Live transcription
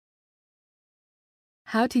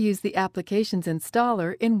How to use the Applications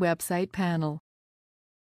installer in Website panel.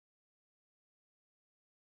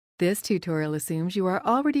 This tutorial assumes you are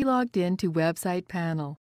already logged in to Website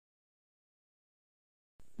panel.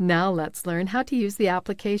 Now let's learn how to use the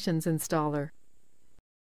Applications installer.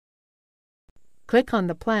 Click on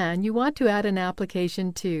the plan you want to add an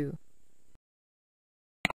application to.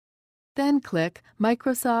 Then click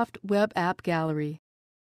Microsoft Web App Gallery.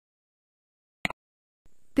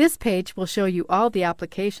 This page will show you all the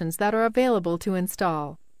applications that are available to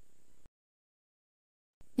install.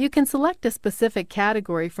 You can select a specific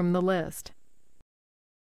category from the list.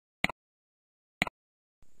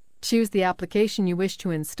 Choose the application you wish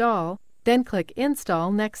to install, then click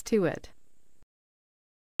Install next to it.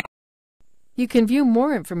 You can view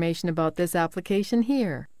more information about this application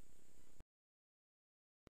here.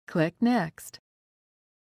 Click Next.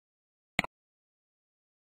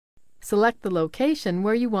 Select the location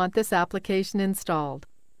where you want this application installed.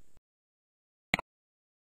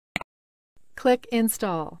 Click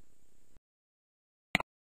Install.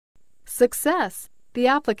 Success! The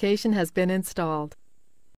application has been installed.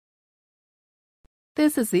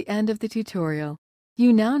 This is the end of the tutorial.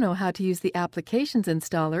 You now know how to use the Applications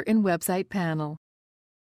installer in Website panel.